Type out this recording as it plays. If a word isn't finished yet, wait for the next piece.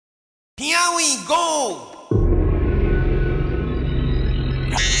Here we go! Here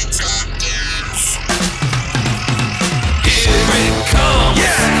it comes!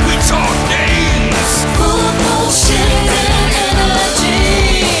 Yeah! We talk games! Full of bullshit and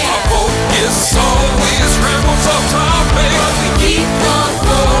energy. Our focus always rambles off topic, But we keep the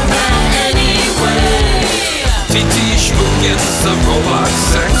format anyway. TT Schmookins, the robot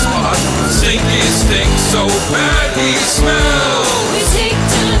sex bot. Stinky stink so bad he smells. We take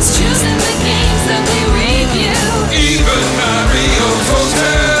turns choosing the games that we review. Even Mario's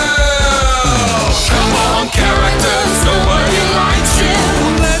Hotel. Come on, characters, nobody likes you.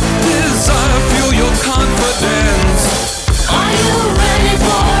 Let desire fuel your confidence. Are you ready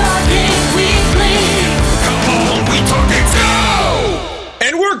for our Game Weekly? Come on, we talking now.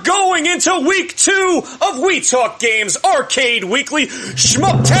 And we're going into week 2 of We Talk Games Arcade Weekly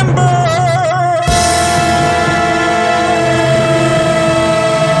Schmucktember!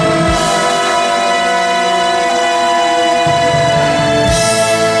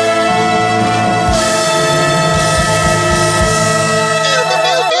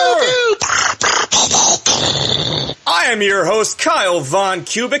 I am your host, Kyle Von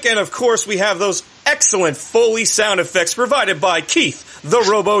Kubic, and of course we have those excellent Foley sound effects provided by Keith, the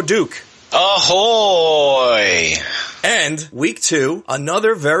Robo Duke. Ahoy! And week 2,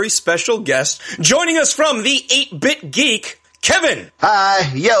 another very special guest, joining us from the 8-Bit Geek, Kevin.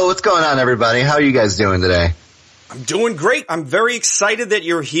 Hi. Yo, what's going on, everybody? How are you guys doing today? I'm doing great. I'm very excited that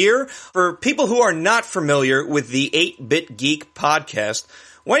you're here. For people who are not familiar with the 8-Bit Geek podcast,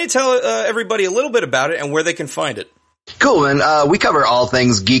 why don't you tell everybody a little bit about it and where they can find it? Cool, man. We cover all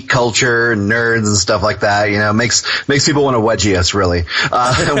things geek culture, nerds, and stuff like that. You know, makes people want to wedgie us, really.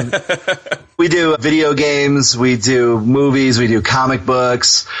 We do video games, we do movies, we do comic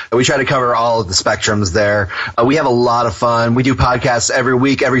books. We try to cover all of the spectrums there. We have a lot of fun. We do podcasts every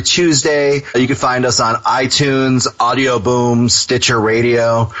week, every Tuesday. You can find us on iTunes, Audio Boom, Stitcher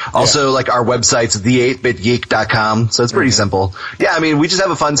Radio. Also, like our website's the8bitgeek.com. So it's pretty simple. Yeah, I mean, we just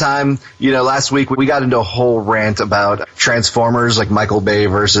have a fun time. You know, last week we got into a whole rant about Transformers, like Michael Bay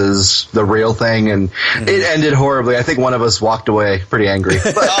versus the real thing, and it ended horribly. I think one of us walked away pretty angry.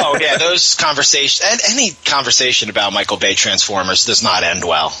 Oh, yeah, those conversations, and any conversation about Michael Bay Transformers does not end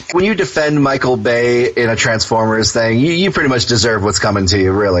well. When you defend Michael Bay in a Transformers thing, you pretty much deserve what's coming to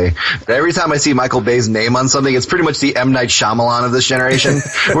you, really. Every time I see Michael Bay's name on something, it's pretty much the M. Night Shyamalan of this generation,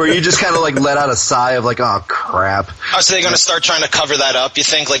 where you just kind of like let out a sigh of like, oh, crap. Oh, so they're going to start trying to cover that up, you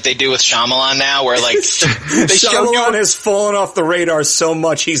think, like they do with Shyamalan now, where like they show you... Shyamalan has fallen off the radar so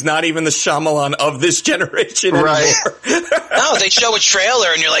much, he's not even the Shyamalan of this generation anymore. No, they show a trailer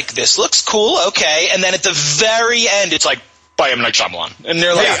and you're like, this looks cool, okay, and then at the very end, it's like, by M. Night Shyamalan. And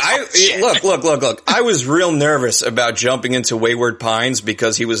they're like, Look. I was real nervous about jumping into Wayward Pines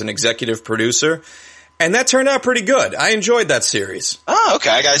because he was an executive producer, and that turned out pretty good. I enjoyed that series. Oh, okay,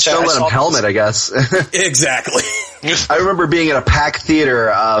 I gotta check. Don't let him helmet, I guess. Exactly. I remember being in a packed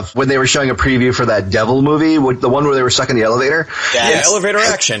theater when they were showing a preview for that Devil movie, the one where they were stuck in the elevator. Yeah, elevator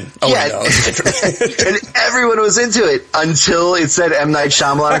action. Oh, yeah, no. and everyone was into it until it said M. Night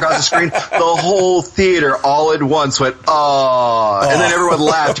Shyamalan across the screen. The whole theater all at once went, oh. And then everyone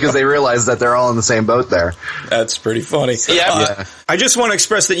laughed because they realized that they're all in the same boat there. That's pretty funny. Yeah. I just want to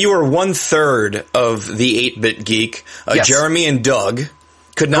express that you are 1/3 of the 8-Bit Geek. Yes. Jeremy and Doug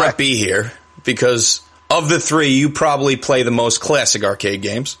could not Correct. be here because of the three, you probably play the most classic arcade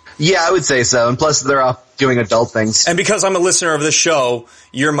games. Yeah, I would say so. And plus, they're off doing adult things. And because I'm a listener of this show,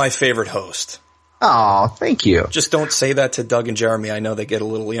 you're my favorite host. Oh, thank you. Just don't say that to Doug and Jeremy. I know they get a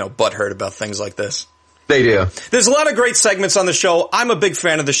little, butthurt about things like this. They do. There's a lot of great segments on the show. I'm a big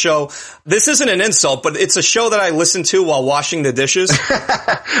fan of the show. This isn't an insult, but it's a show that I listen to while washing the dishes.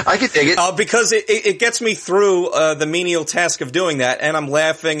 I can dig it. Because it gets me through the menial task of doing that, and I'm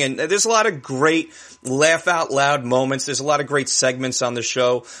laughing, and there's a lot of great laugh out loud moments. There's a lot of great segments on the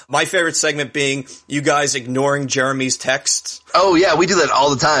show. My favorite segment being you guys ignoring Jeremy's texts. Oh, yeah, we do that all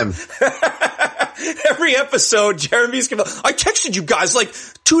the time. Every episode, Jeremy's gonna, I texted you guys like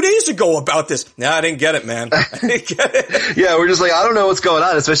 2 days ago about this. Nah, I didn't get it, man. I didn't get it. Yeah, we're just like, I don't know what's going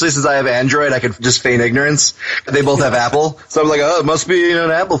on, especially since I have Android. I could just feign ignorance. They both have Apple. So I'm like, oh, it must be an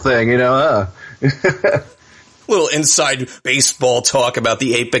Apple thing, Little inside baseball talk about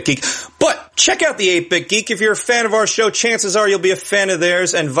the 8-Bit Geek. But check out the 8-Bit Geek. If you're a fan of our show, chances are you'll be a fan of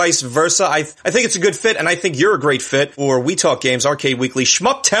theirs and vice versa. I think it's a good fit, and I think you're a great fit for We Talk Games Arcade Weekly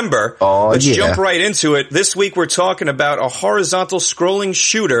Schmucktember. Oh, Let's yeah. jump right into it. This week we're talking about a horizontal scrolling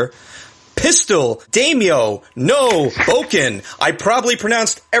shooter, Pistol, Daimyo, no, Boken. I probably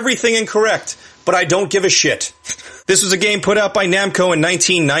pronounced everything incorrect, but I don't give a shit. This was a game put out by Namco in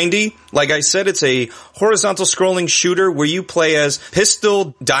 1990. Like I said, it's a horizontal scrolling shooter where you play as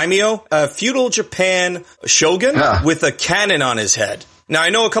Pistol Daimyo, a feudal Japan shogun with a cannon on his head. Now,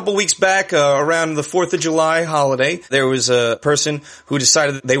 I know a couple weeks back, around the 4th of July holiday, there was a person who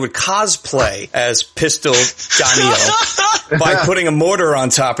decided that they would cosplay as Pistol Daimyo by putting a mortar on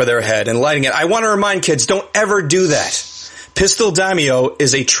top of their head and lighting it. I want to remind kids, don't ever do that. Pistol Daimyo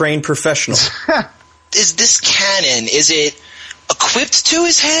is a trained professional. Is this canon, is it equipped to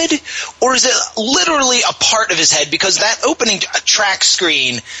his head, or is it literally a part of his head? Because that opening track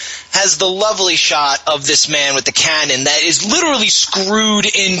screen has the lovely shot of this man with the cannon that is literally screwed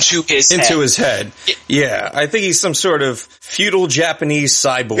into his head. Into his head. Yeah, I think he's some sort of feudal Japanese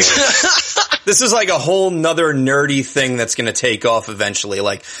cyborg. This is like a whole nother nerdy thing that's going to take off eventually.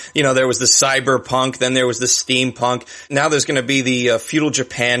 Like, you know, there was the cyberpunk, then there was the steampunk. Now there's going to be the feudal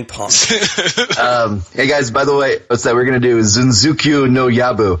Japan punk. Hey guys, by the way, what's that we're going to do is Zunzukyu no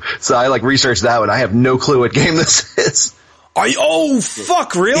Yabu. So I researched that one. I have no clue what game this is. Oh,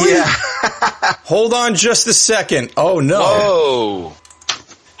 fuck, really? Yeah. Hold on just a second. Oh, no. Whoa.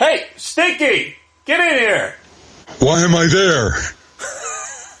 Hey, Stinky, get in here. Why am I there?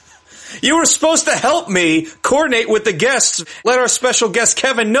 You were supposed to help me coordinate with the guests, let our special guest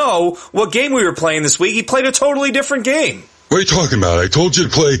Kevin know what game we were playing this week. He played a totally different game. What are you talking about? I told you to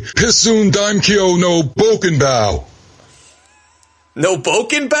play Pissun Daimkyo no Bokenbao. No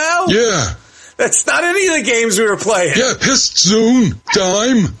Bokenbao? Yeah. That's not any of the games we were playing. Yeah, Pissun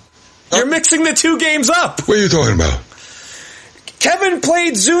Daim. You're mixing the two games up. What are you talking about? Kevin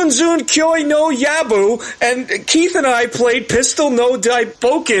played Zun Kyoi no Yabu, and Keith and I played Pistol no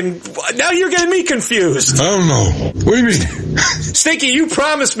Daiboken. Now you're getting me confused. I don't know. What do you mean? Stinky, you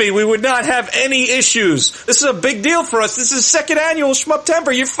promised me we would not have any issues. This is a big deal for us. This is second annual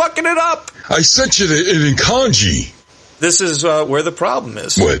Shmuptember. You're fucking it up. I sent you it in kanji. This is where the problem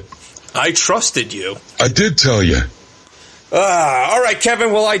is. What? I trusted you. I did tell you. All right,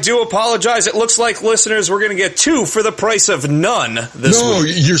 Kevin. Well, I do apologize. It looks like, listeners, we're going to get 2 for the price of none this week. No,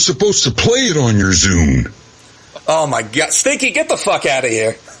 you're supposed to play it on your Zune. Oh, my God. Stinky, get the fuck out of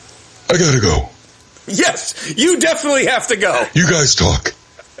here. I gotta go. Yes, you definitely have to go. You guys talk.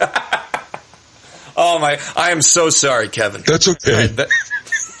 Oh, my. I am so sorry, Kevin. That's okay.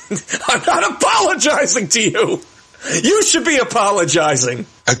 I'm not apologizing to you. You should be apologizing.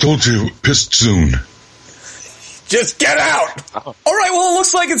 I told you, pissed Zune. Just get out! All right, well, it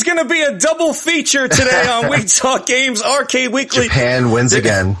looks like it's going to be a double feature today on We Talk Games Arcade Weekly. Japan wins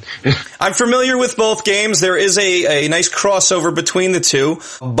again. I'm familiar with both games. There is a nice crossover between the two.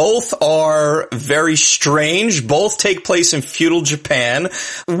 Both are very strange. Both take place in feudal Japan.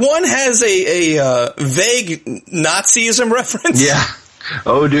 One has a vague Nazism reference. Yeah.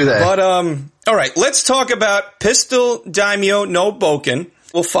 Oh, do that. But, all right, let's talk about Pistol Daimyo no Boken.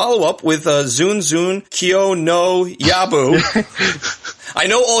 We'll follow up with Zun Kyo no Yabu. I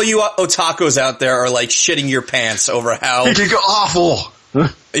know all you otakus out there are like shitting your pants over how... You're awful.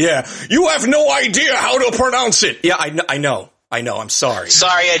 Yeah, you have no idea how to pronounce it. Yeah, I know. I'm sorry.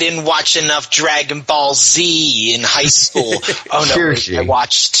 Sorry I didn't watch enough Dragon Ball Z in high school. Oh no, Seriously. I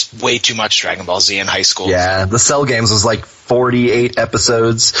watched way too much Dragon Ball Z in high school. Yeah, the Cell games was like 48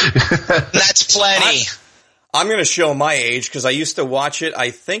 episodes. That's plenty. I'm going to show my age because I used to watch it,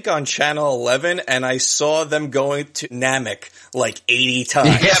 I think, on Channel 11, and I saw them going to Namek like 80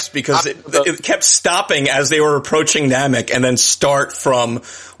 times because it kept stopping as they were approaching Namek and then start from,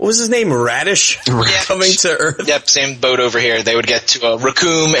 what was his name, Radish? Coming to Earth? Yep, same boat over here. They would get to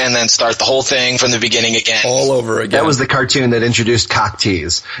Raccoon and then start the whole thing from the beginning again. All over again. That was the cartoon that introduced cock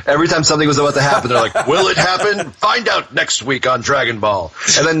tease. Every time something was about to happen, they're like, will it happen? Find out next week on Dragon Ball.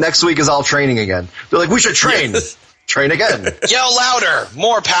 And then next week is all training again. They're like, we should train. Train again. Yell louder.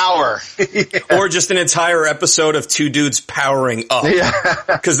 More power. Or just an entire episode of two dudes powering up. Yeah.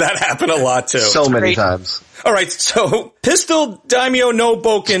 Because that happened a lot, too. So many times. All right, so Pistol Daimyo no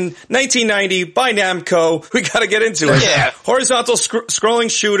Boken, 1990, by Namco. We got to get into it. Yeah. Horizontal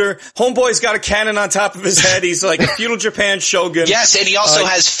scrolling shooter. Homeboy's got a cannon on top of his head. He's like a feudal Japan shogun. Yes, and he also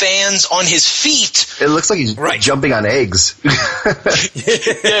has fans on his feet. It looks like he's jumping on eggs.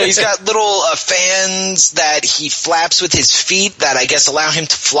 Yeah, he's got little fans that he flaps with his feet that I guess allow him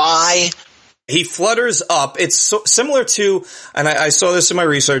to fly. He flutters up. It's similar to, and I saw this in my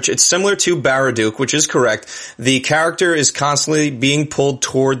research, it's similar to Baraduke, which is correct. The character is constantly being pulled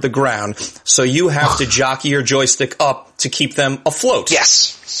toward the ground, so you have to jockey your joystick up to keep them afloat.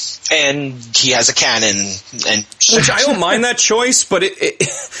 Yes. And he has a cannon. Which I don't mind that choice, but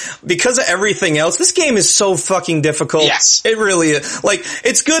it because of everything else, this game is so fucking difficult. Yes. It really is. Like,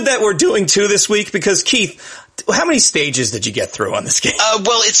 it's good that we're doing 2 this week because, Keith, How many stages did you get through on this game?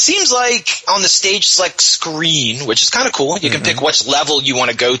 Well, it seems like on the stage select screen, which is kind of cool, you can pick which level you want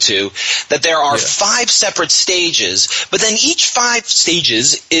to go to, that there are 5 separate stages, but then each 5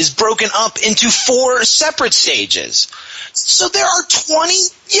 stages is broken up into 4 separate stages. So there are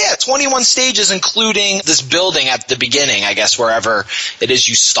 21 stages, including this building at the beginning, I guess, wherever it is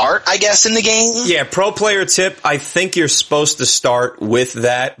you start, I guess, in the game. Yeah, pro player tip, I think you're supposed to start with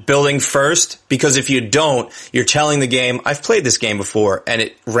that building first, because if you don't, you're telling the game, I've played this game before, and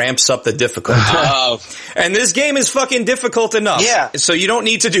it ramps up the difficulty. And this game is fucking difficult enough. Yeah. So you don't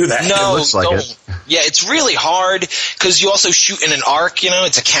need to do that. No, It looks like don't. it. Yeah, it's really hard because you also shoot in an arc,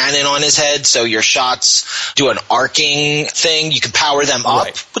 it's a cannon on his head, so your shots do an arcing thing. You can power them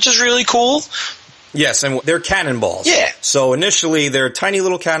up, which is really cool. Yes, and they're cannonballs. Yeah. So initially, they're tiny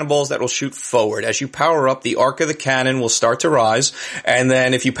little cannonballs that will shoot forward. As you power up, the arc of the cannon will start to rise, and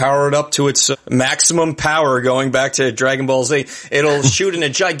then if you power it up to its maximum power, going back to Dragon Ball Z, it'll shoot in a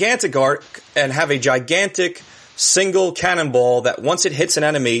gigantic arc and have a gigantic single cannonball that once it hits an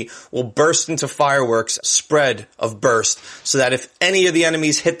enemy will burst into fireworks, spread of burst, so that if any of the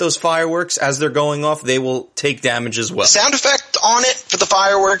enemies hit those fireworks as they're going off, they will take damage as well. The sound effect on it for the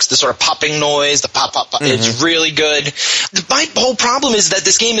fireworks, the sort of popping noise, the pop, pop, pop, it's really good. My whole problem is that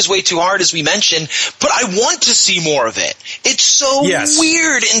this game is way too hard, as we mentioned, but I want to see more of it. It's so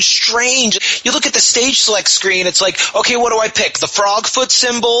weird and strange. You look at the stage select screen, it's like, okay, what do I pick? The frog foot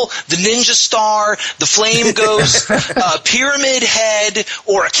symbol, the ninja star, the flame ghost, pyramid head,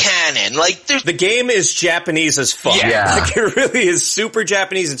 or a cannon. Like, the game is Japanese as fuck. Yeah. Like, it really is super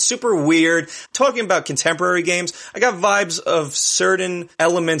Japanese. It's super weird. Talking about contemporary games, I got vibes of certain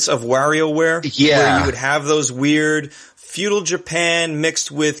elements of WarioWare. Yeah. Where you would have those weird feudal Japan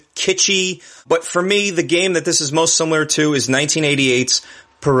mixed with kitschy. But for me, the game that this is most similar to is 1988's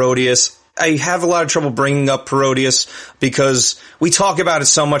Parodius. I have a lot of trouble bringing up Parodius because we talk about it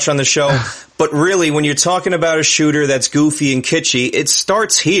so much on the show, but really when you're talking about a shooter that's goofy and kitschy, it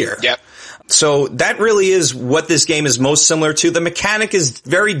starts here. Yep. So that really is what this game is most similar to. The mechanic is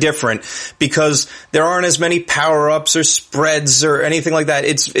very different because there aren't as many power-ups or spreads or anything like that.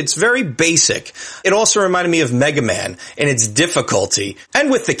 It's very basic. It also reminded me of Mega Man in its difficulty.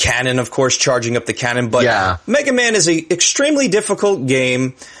 And with the cannon, of course, charging up the cannon. But Mega Man is an extremely difficult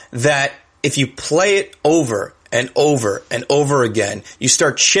game that if you play it over and over and over again, you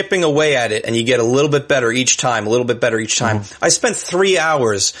start chipping away at it and you get a little bit better each time, a little bit better each time. I spent 3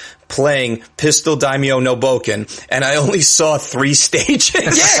 hours playing Pistol Daimyo no Boken, and I only saw 3 stages.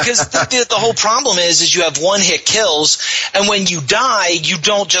 Yeah, because the whole problem is you have one-hit kills, and when you die, you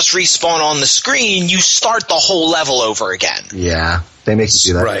don't just respawn on the screen, you start the whole level over again. Yeah, they make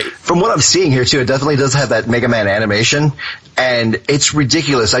you do that. Right. From what I'm seeing here, too, it definitely does have that Mega Man animation, and it's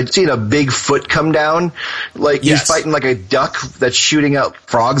ridiculous. I've seen a big foot come down, like he's fighting like a duck that's shooting out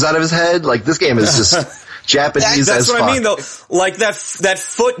frogs out of his head. Like, this game is just Japanese That's as what fuck. I mean, though. Like that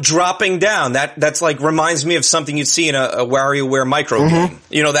foot dropping down. That's like reminds me of something you'd see in a WarioWare micro game.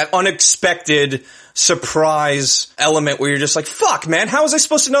 You know, that unexpected surprise element where you're just like, "Fuck, man! How was I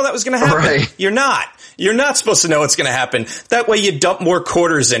supposed to know that was going to happen?" Right. You're not. You're not supposed to know what's going to happen. That way you dump more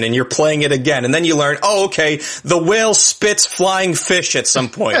quarters in and you're playing it again. And then you learn, oh, okay, the whale spits flying fish at some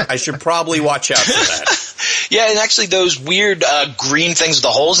point. I should probably watch out for that. Yeah, and actually those weird green things with the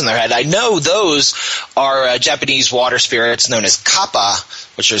holes in their head, I know those are Japanese water spirits known as kappa,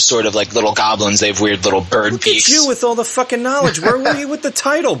 which are sort of like little goblins. They have weird little bird Look beaks. at you with all the fucking knowledge. Where were you with the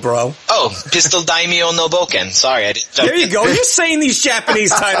title, bro? Oh, Pistol Daimyo no Boken. Sorry, I didn't. There you go. You're saying these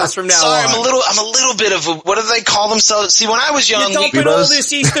Japanese titles from now Sorry, on. I'm a little bit of a, what do they call themselves? See, when I was young, You're dumping all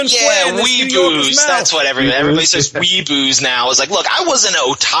this Eastern flan. This New Yorker's weeboos. mouth. That's what everybody says. Weeboos now. It's like, look, I wasn't an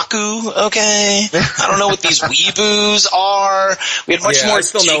otaku. Okay, I don't know what these weeboos are. We had much more. I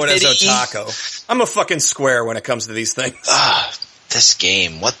still know it as dignity. otaku. I'm a fucking square when it comes to these things. This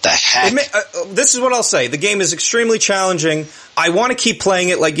game, what the heck? This is what I'll say. The game is extremely challenging. I want to keep playing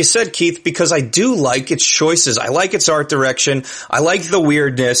it, like you said, Keith, because I do like its choices. I like its art direction. I like the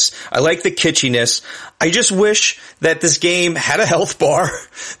weirdness. I like the kitschiness. I just wish that this game had a health bar,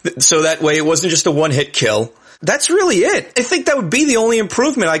 so that way it wasn't just a one-hit kill. That's really it. I think that would be the only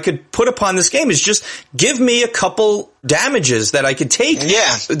improvement I could put upon this game, is just give me a couple damages that I could take.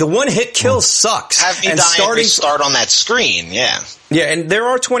 Yeah. The one-hit kill sucks. Have me die and restart on that screen, yeah. Yeah, and there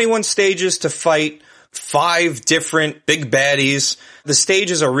are 21 stages to fight 5 different big baddies. The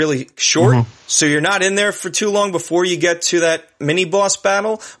stages are really short, so you're not in there for too long before you get to that mini-boss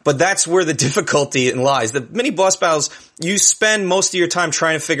battle, but that's where the difficulty lies. The mini-boss battles, you spend most of your time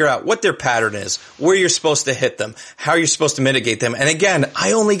trying to figure out what their pattern is, where you're supposed to hit them, how you're supposed to mitigate them, and again,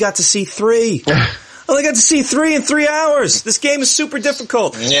 I only got to see 3. only got to see 3 in 3 hours. This game is super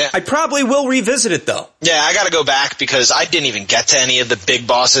difficult. Yeah. I probably will revisit it, though. Yeah, I gotta go back because I didn't even get to any of the big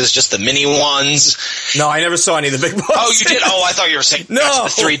bosses, just the mini ones. No, I never saw any of the big bosses. Oh, you did? Oh, I thought you were saying No.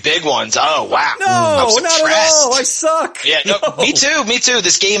 that's the 3 big ones. Oh, wow. No, I was not at impressed. all. I suck. Yeah, no, me too.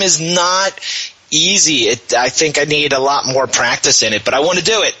 This game is not easy. I think I need a lot more practice in it, but I want to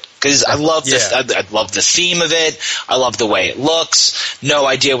do it. Because I love I love the theme of it. I love the way it looks. No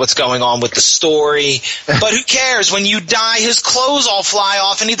idea what's going on with the story. But who cares? When you die, his clothes all fly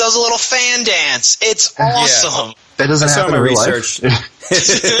off and he does a little fan dance. It's awesome. That doesn't happen in real life.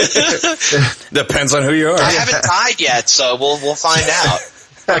 Depends on who you are. I haven't died yet, so we'll find out.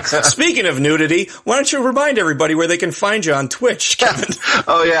 Speaking of nudity, why don't you remind everybody where they can find you on Twitch, Kevin?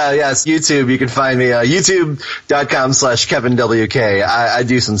 Oh, yeah, yes. YouTube. You can find me, youtube.com/KevinWK. I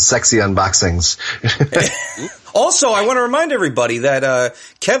do some sexy unboxings. Also, I want to remind everybody that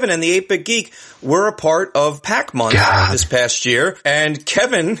Kevin and the 8-Bit Geek were a part of Pac Month this past year, and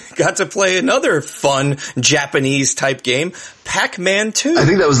Kevin got to play another fun Japanese-type game, Pac-Man 2. I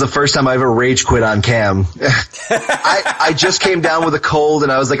think that was the first time I ever rage quit on cam. I just came down with a cold,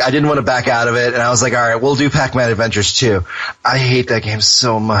 and I was like, I didn't want to back out of it, and I was like, all right, we'll do Pac-Man Adventures 2. I hate that game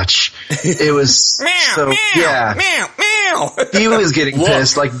so much. It was He was getting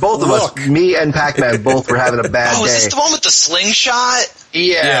pissed. Like, both of us, me and Pac-Man, both were having a bad day. Is this the one with the slingshot?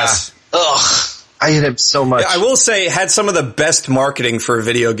 Yeah. Yes. Ugh. I hate him so much. Yeah, I will say it had some of the best marketing for a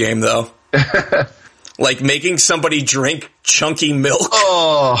video game, though. Like making somebody drink chunky milk.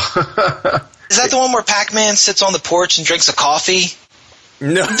 Oh. Is that the one where Pac-Man sits on the porch and drinks a coffee?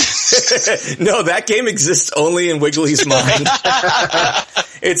 No, no, that game exists only in Wiggly's mind.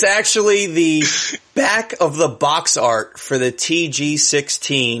 It's actually the back of the box art for the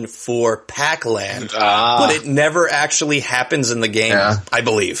TG-16 for Pac-Land, but it never actually happens in the game, I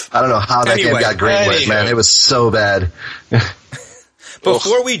believe. I don't know how that game got greenlit, man. It was so bad.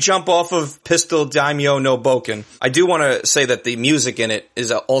 Before we jump off of Pistol Daimyo no Boken, I do want to say that the music in it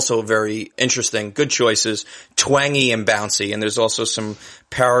is also very interesting. Good choices, twangy and bouncy, and there's also some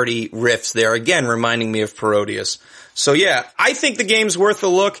parody riffs there, again reminding me of Parodius. So yeah, I think the game's worth a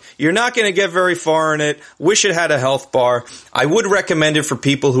look. You're not going to get very far in it. Wish it had a health bar. I would recommend it for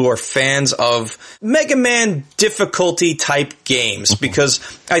people who are fans of Mega Man difficulty type games, because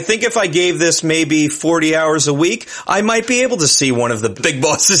I think if I gave this maybe 40 hours a week, I might be able to see one of the big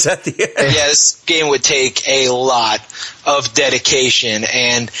bosses at the end. Yeah, this game would take a lot of dedication,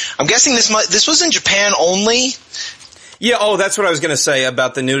 and I'm guessing this was in Japan only. Yeah, that's what I was going to say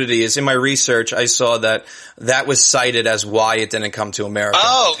about the nudity. Is in my research, I saw that was cited as why it didn't come to America.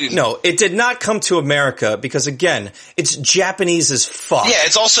 Oh. No, it did not come to America because, again, it's Japanese as fuck. Yeah,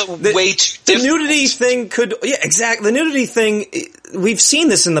 it's also way too... The nudity thing could... Yeah, exactly. The nudity thing, we've seen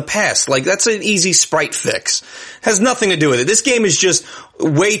this in the past. Like, that's an easy sprite fix. Has nothing to do with it. This game is just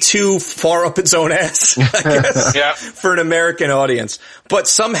way too far up its own ass, I guess, for an American audience. But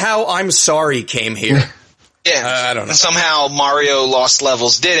somehow I'm Sorry came here. Yeah, I don't know. And somehow Mario Lost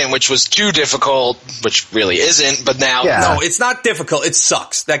Levels didn't, which was too difficult, which really isn't, but now... Yeah. No, it's not difficult. It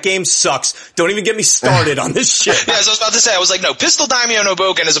sucks. That game sucks. Don't even get me started on this shit. Yeah, as I was about to say, I was like, no, Pistol Daimyo no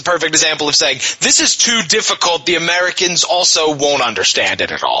Boken is a perfect example of saying, this is too difficult, the Americans also won't understand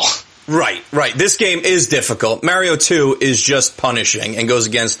it at all. Right. This game is difficult. Mario 2 is just punishing and goes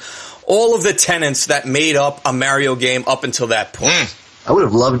against all of the tenets that made up a Mario game up until that point. I would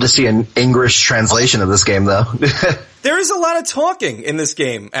have loved to see an English translation of this game, though. There is a lot of talking in this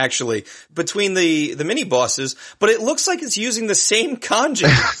game, actually, between the mini-bosses, but it looks like it's using the same kanji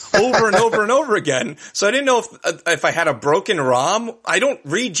over and over and over again. So I didn't know if I had a broken ROM. I don't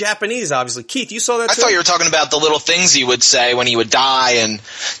read Japanese, obviously. Keith, you saw that too? I thought you were talking about the little things he would say when he would die and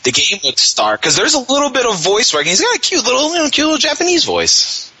the game would start, because there's a little bit of voice work. He's got a cute little Japanese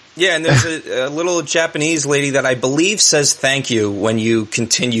voice. Yeah, and there's a little Japanese lady that I believe says thank you when you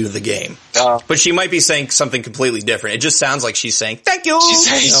continue the game. But she might be saying something completely different. It just sounds like she's saying thank you.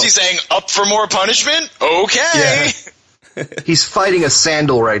 She's saying up for more punishment? Okay. Yeah. He's fighting a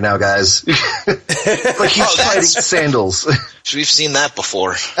sandal right now, guys. Like he's fighting sandals. We've seen that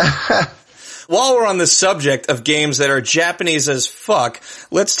before. While we're on the subject of games that are Japanese as fuck,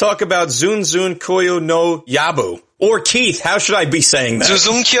 let's talk about Zun Zun Koyo no Yabu. Or Keith, how should I be saying that?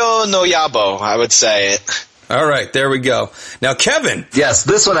 Suzunkyo no Yabo, I would say it. All right, there we go. Now, Kevin. Yes,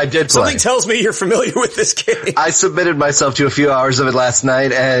 this one I did play. Something tells me you're familiar with this game. I submitted myself to a few hours of it last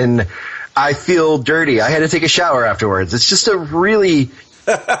night, and I feel dirty. I had to take a shower afterwards. It's just a really...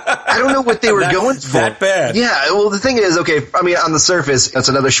 I don't know what they were going for. That bad. Yeah, well, the thing is, okay, I mean, on the surface, it's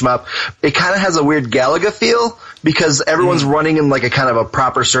another shmup. It kind of has a weird Galaga feel because everyone's running in like a kind of a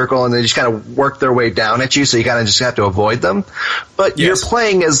proper circle, and they just kind of work their way down at you, so you kind of just have to avoid them. But you're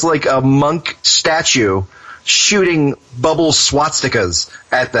playing as like a monk statue shooting bubble swastikas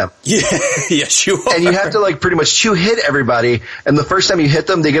at them. Yeah, yes, you are. And you have to like pretty much hit everybody, and the first time you hit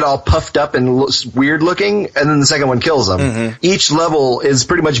them, they get all puffed up and weird looking, and then the second one kills them. Mm-hmm. Each level is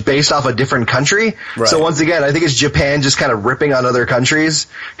pretty much based off a different country. Right. So once again, I think it's Japan just kind of ripping on other countries,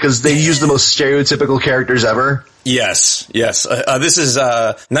 because they use the most stereotypical characters ever. Yes. This is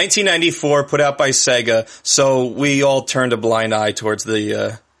 1994, put out by Sega, so we all turned a blind eye towards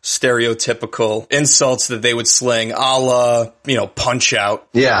the stereotypical insults that they would sling, a la, Punch-Out.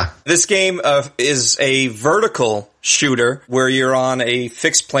 Yeah. This game is a vertical shooter where you're on a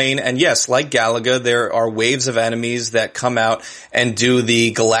fixed plane, and yes, like Galaga, there are waves of enemies that come out and do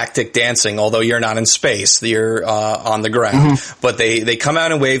the galactic dancing, although you're not in space, you're on the ground. Mm-hmm. But they come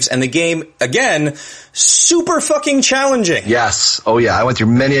out in waves, and the game, again, super fucking challenging. Yes. Oh yeah, I went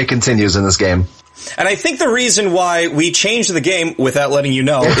through many continues in this game. And I think the reason why we changed the game without letting you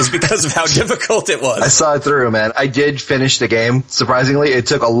know is because of how difficult it was. I saw it through, man. I did finish the game. Surprisingly, it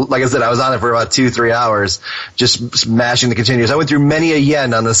took, like I said, I was on it for about 2-3 hours, just smashing the continues. I went through many a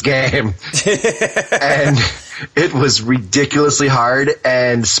yen on this game. And it was ridiculously hard.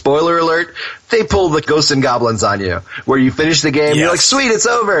 And spoiler alert, they pull the Ghosts and Goblins on you, where you finish the game, you're like, sweet, it's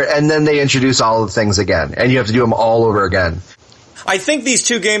over. And then they introduce all the things again. And you have to do them all over again. I think these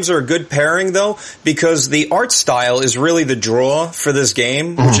two games are a good pairing, though, because the art style is really the draw for this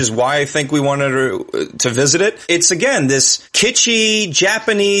game, which is why I think we wanted to visit it. It's, again, this kitschy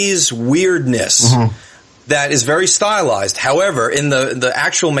Japanese weirdness that is very stylized. However, in the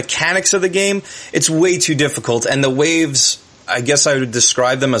actual mechanics of the game, it's way too difficult, and the waves, I guess I would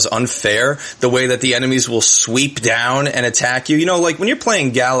describe them as unfair, the way that the enemies will sweep down and attack you. Like when you're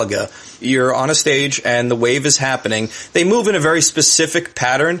playing Galaga, you're on a stage and the wave is happening. They move in a very specific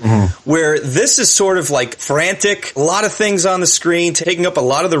pattern, where this is sort of like frantic, a lot of things on the screen, taking up a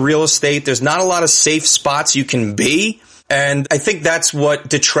lot of the real estate. There's not a lot of safe spots you can be. And I think that's what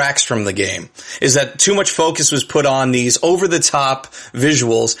detracts from the game, is that too much focus was put on these over-the-top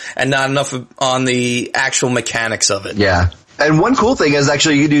visuals and not enough on the actual mechanics of it. Yeah. And one cool thing is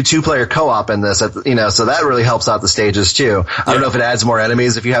actually you can do 2-player co-op in this, so that really helps out the stages too. I don't know if it adds more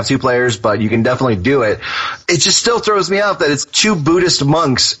enemies if you have 2 players, but you can definitely do it. It just still throws me off that it's 2 Buddhist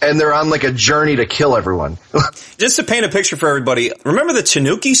monks and they're on like a journey to kill everyone. Just to paint a picture for everybody, remember the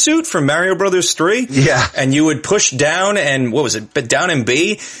Tanuki suit from Mario Brothers 3? Yeah. And you would push down and, down and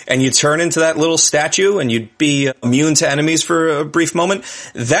B, and you'd turn into that little statue and you'd be immune to enemies for a brief moment.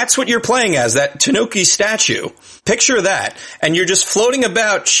 That's what you're playing as, that Tanuki statue. Picture that. And you're just floating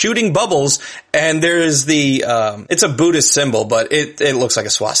about shooting bubbles, and there's it's a Buddhist symbol, but it looks like a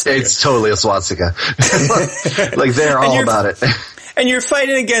swastika. It's totally a swastika. Like they're all about it. And you're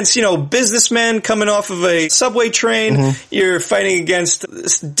fighting against, businessmen coming off of a subway train. You're fighting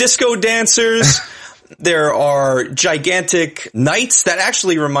against disco dancers. There are gigantic knights that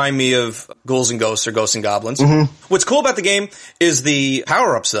actually remind me of Ghouls and Ghosts or Ghosts and Goblins. What's cool about the game is the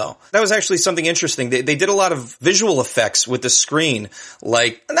power-ups, though. That was actually something interesting. They did a lot of visual effects with the screen,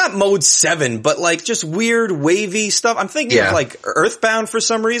 like, not Mode 7, but like just weird, wavy stuff. I'm thinking of like Earthbound for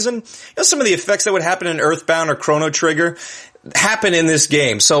some reason. Some of the effects that would happen in Earthbound or Chrono Trigger happen in this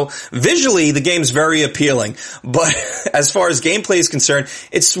game. So visually, the game's very appealing, but as far as gameplay is concerned,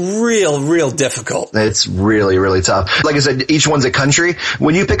 it's real difficult. It's really, really tough. Like I said, each one's a country.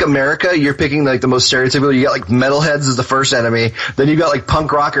 When you pick America, you're picking like the most stereotypical. You got like metalheads as the first enemy. Then you got like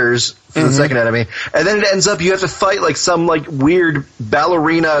punk rockers for the second enemy. And then it ends up you have to fight like some like weird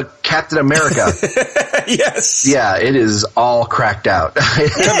ballerina Captain America. Yes. Yeah, it is all cracked out.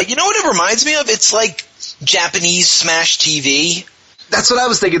 Yeah, you know what it reminds me of? It's like Japanese Smash TV. That's what I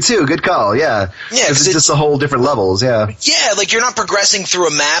was thinking too. Good call. Yeah. Yeah. It's just a whole different levels. Yeah. Yeah. Like you're not progressing through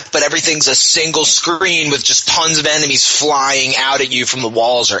a map, but everything's a single screen with just tons of enemies flying out at you from the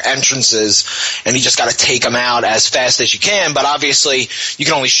walls or entrances. And you just got to take them out as fast as you can. But obviously you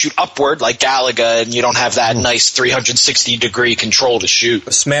can only shoot upward like Galaga, and you don't have that nice 360-degree control to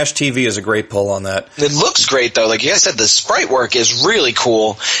shoot. Smash TV is a great pull on that. It looks great though. Like you guys said, the sprite work is really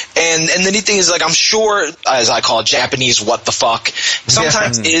cool. And the neat thing is, like, I'm sure, as I call it, Japanese what the fuck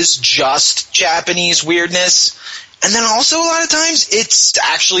sometimes is just Japanese weirdness. And then also a lot of times it's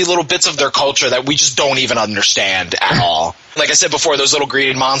actually little bits of their culture that we just don't even understand at all. Like I said before, those little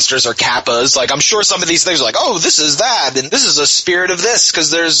green monsters are kappas. Like, I'm sure some of these things are like, oh, this is that, and this is a spirit of this,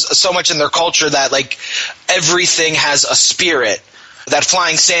 because there's so much in their culture that, like, everything has a spirit. that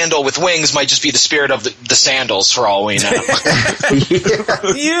flying sandal with wings might just be the spirit of the sandals, for all we know. Yeah,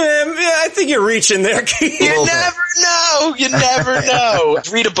 I think you're reaching there. You never know. You never know.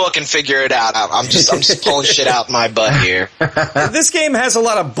 Read a book and figure it out. I'm just pulling shit out my butt here. This game has a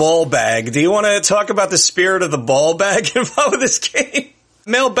lot of ball bag. Do you want to talk about the spirit of the ball bag involved with this game?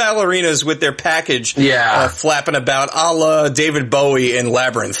 Male ballerinas with their package flapping about a la David Bowie in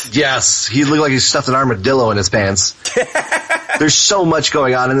Labyrinth. Yes, he looked like he stuffed an armadillo in his pants. There's so much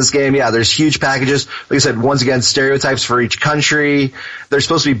going on in this game. Yeah, there's huge packages. Like I said, once again, stereotypes for each country. They're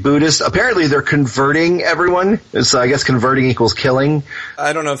supposed to be Buddhist. Apparently, they're converting everyone. So I guess converting equals killing.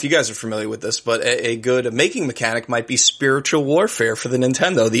 I don't know if you guys are familiar with this, but a good making mechanic might be Spiritual Warfare for the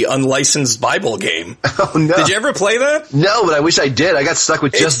Nintendo, the unlicensed Bible game. Oh, no. Did you ever play that? No, but I wish I did. I got stuck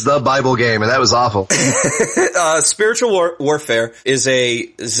with just the Bible game, and that was awful. Spiritual Warfare is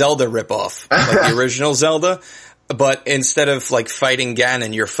a Zelda ripoff, like the original Zelda. But instead of like fighting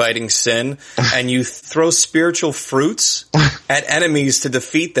Ganon, you're fighting Sin, and you throw spiritual fruits at enemies to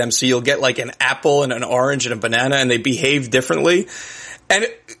defeat them. So you'll get like an apple and an orange and a banana, and they behave differently. And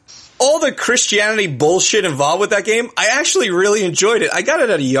all the Christianity bullshit involved with that game, I actually really enjoyed it. I got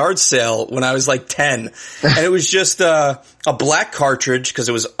it at a yard sale when I was like 10, and it was just a black cartridge because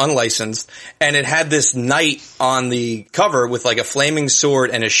it was unlicensed, and it had this knight on the cover with like a flaming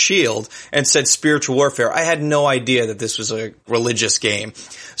sword and a shield, and it said Spiritual Warfare. I had no idea that this was a religious game,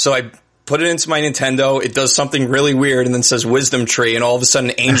 so I put it into my Nintendo, it does something really weird and then says Wisdom Tree, and all of a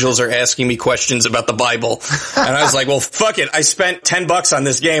sudden angels are asking me questions about the Bible. And I was like, well, fuck it. I spent $10 on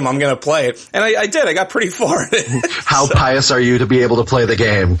this game. I'm going to play it. And I did. I got pretty far. How pious are you to be able to play the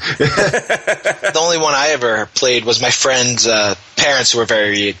game? The only one I ever played was my friend's parents who were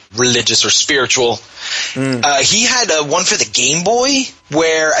very religious or spiritual. He had one for the Game Boy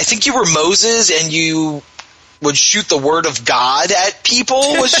where I think you were Moses and you would shoot the word of God at people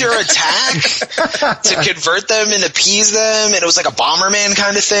was your attack to convert them and appease them, and it was like a Bomberman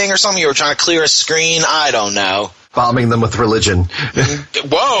kind of thing or something. You were trying to clear a screen. I don't know. Bombing them with religion.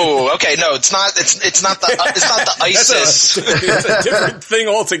 Whoa. Okay. No, it's not the ISIS. It's a different thing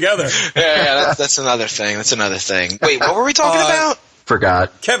altogether. Yeah, that's another thing. Wait, what were we talking about?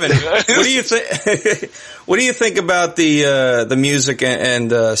 Forgot. Kevin, what do you think? What do you think about the music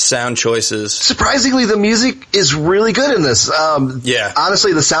and sound choices? Surprisingly, the music is really good in this. Yeah.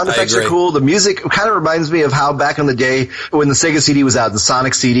 Honestly, the sound effects are cool. The music kind of reminds me of how back in the day when the Sega CD was out, the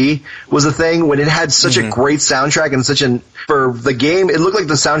Sonic CD was a thing, when it had such a great soundtrack and for the game, it looked like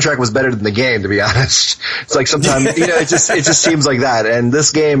the soundtrack was better than the game, to be honest. It's like sometimes, it just seems like that. And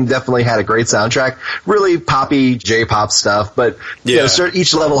this game definitely had a great soundtrack. Really poppy J-pop stuff, but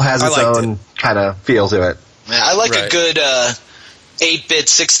each level has its own kind of feel to it. Yeah, I like a good 8-bit,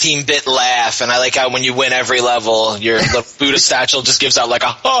 16-bit laugh, and I like how when you win every level, the Buddha statue just gives out like a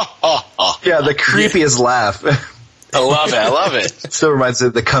ha ha ha. Yeah, the creepiest laugh. I love it. Still reminds me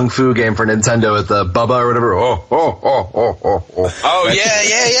of the Kung Fu game for Nintendo with the Bubba or whatever. Oh,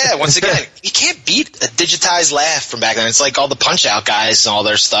 yeah. Once again, you can't beat a digitized laugh from back then. It's like all the Punch-Out guys and all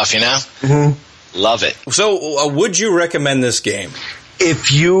their stuff, you know? Mm-hmm. Love it. So, would you recommend this game?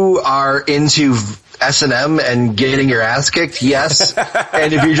 If you are into S&M and getting your ass kicked, yes.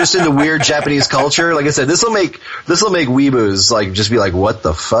 And if you're just into weird Japanese culture, like I said, this will make weeboos like just be like, what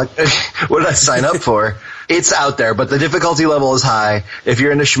the fuck? What did I sign up for? It's out there, but the difficulty level is high. If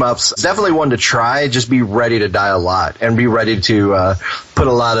you're into shmups, it's definitely one to try. Just be ready to die a lot and be ready to put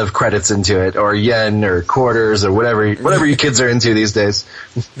a lot of credits into it, or yen or quarters or whatever you kids are into these days.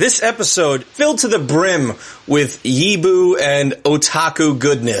 This episode filled to the brim with Yibu and otaku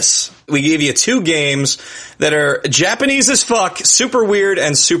goodness. We gave you 2 games that are Japanese as fuck, super weird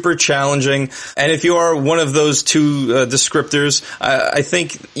and super challenging. And if you are one of those 2 descriptors, I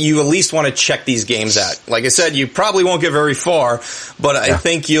think you at least want to check these games out. Like I said, you probably won't get very far, but I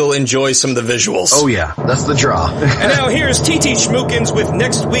think you'll enjoy some of the visuals. Oh yeah, that's the draw. And now here's TT Schmookins with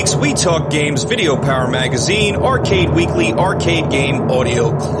next week's We Talk Games Video Power Magazine Arcade Weekly Arcade Game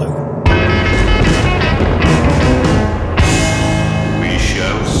Audio Clue. We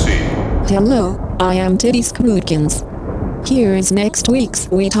shall see. Hello, I am Titty Schmookins. Here is next week's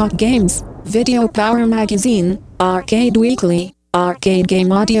We Talk Games Video Power Magazine Arcade Weekly Arcade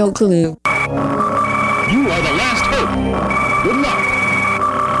Game Audio Clue. You are the last hope. Good luck.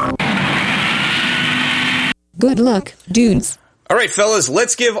 Good luck, dudes. All right, fellas,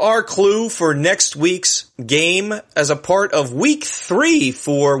 let's give our clue for next week's game as a part of week 3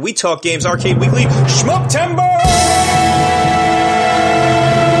 for We Talk Games Arcade Weekly Schmooktember!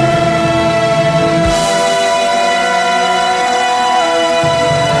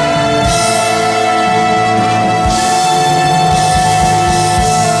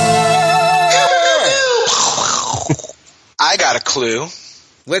 I got a clue.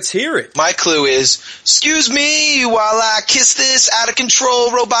 Let's hear it. My clue is, excuse me while I kiss this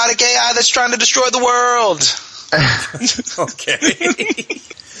out-of-control robotic AI that's trying to destroy the world. Okay.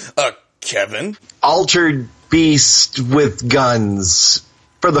 Kevin? Altered beast with guns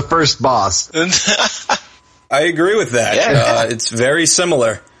for the first boss. I agree with that. Yeah. It's very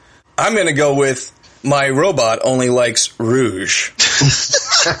similar. I'm going to go with my robot only likes rouge.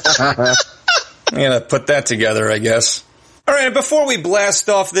 I'm going to put that together, I guess. All right, before we blast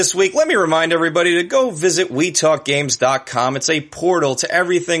off this week, let me remind everybody to go visit WeTalkGames.com. It's a portal to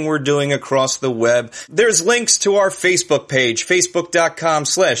everything we're doing across the web. There's links to our Facebook page,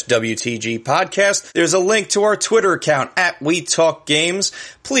 Facebook.com/WTG Podcast. There's a link to our Twitter account, @WeTalkGames.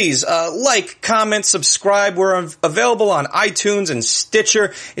 Please, like, comment, subscribe. We're available on iTunes and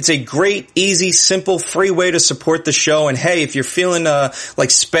Stitcher. It's a great, easy, simple, free way to support the show. And hey, if you're feeling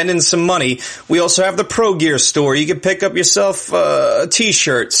like spending some money, we also have the Pro Gear store. You can pick up yourself a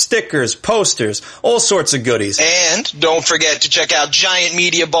t-shirt, stickers, posters, all sorts of goodies. And don't forget to check out Giant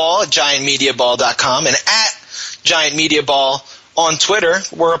Media Ball at giantmediaball.com and @GiantMediaBall on Twitter.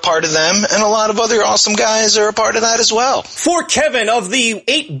 We're a part of them, and a lot of other awesome guys are a part of that as well. For Kevin of the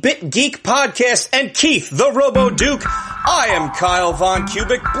 8-Bit Geek Podcast and Keith, the Robo Duke, I am Kyle Von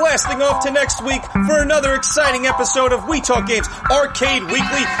Kubik, blasting off to next week for another exciting episode of We Talk Games Arcade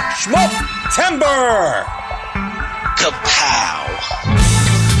Weekly Schmup-tember! Kapow.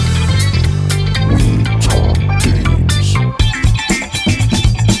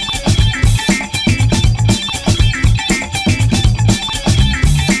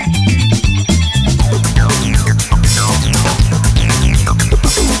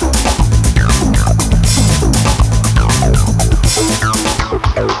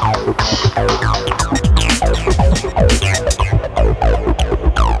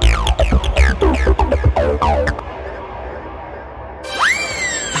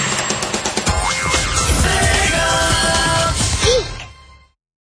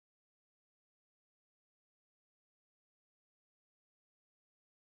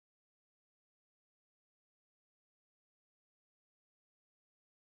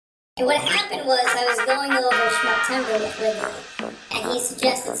 And what happened was I was going over Schmuck-tember with Ridley, and he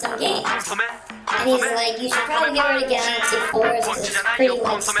suggested some games. And he's like, you should probably get rid of Galaxy 4s because it's pretty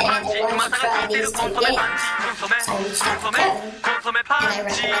like standard. Why don't you try these two games? So I reached out to Kevin, and I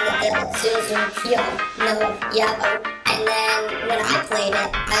recommended the Zuzu Kyo no Yabo. And then when I played it,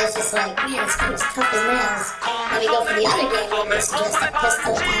 I was just like, man, this game is tough as nails. Let me go for the other game where they suggested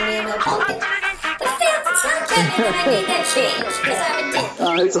Pistol, Cameo, no Pumpkin. But I failed to tell Kevin that I made that change because I'm a dick.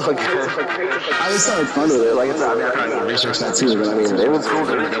 Oh, it's all good. I just had fun with it. Like I said, I tried to research that too, but I mean, it was cool.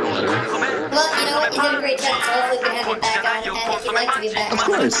 Well, you know what? You did a great job, so hopefully we can have you back on. And if you'd like to be back of on,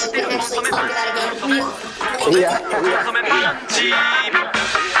 course. we can actually talk about a game real. Yeah.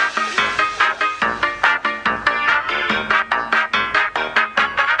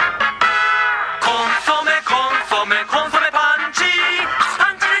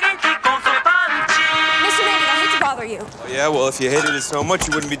 Yeah, well, if you hated it so much,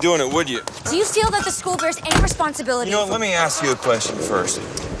 you wouldn't be doing it, would you? Do you feel that the school bears any responsibility? You know what, let me ask you a question first.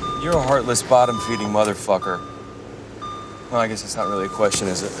 You're a heartless, bottom-feeding motherfucker. Well, I guess it's not really a question,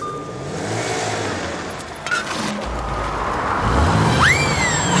 is it?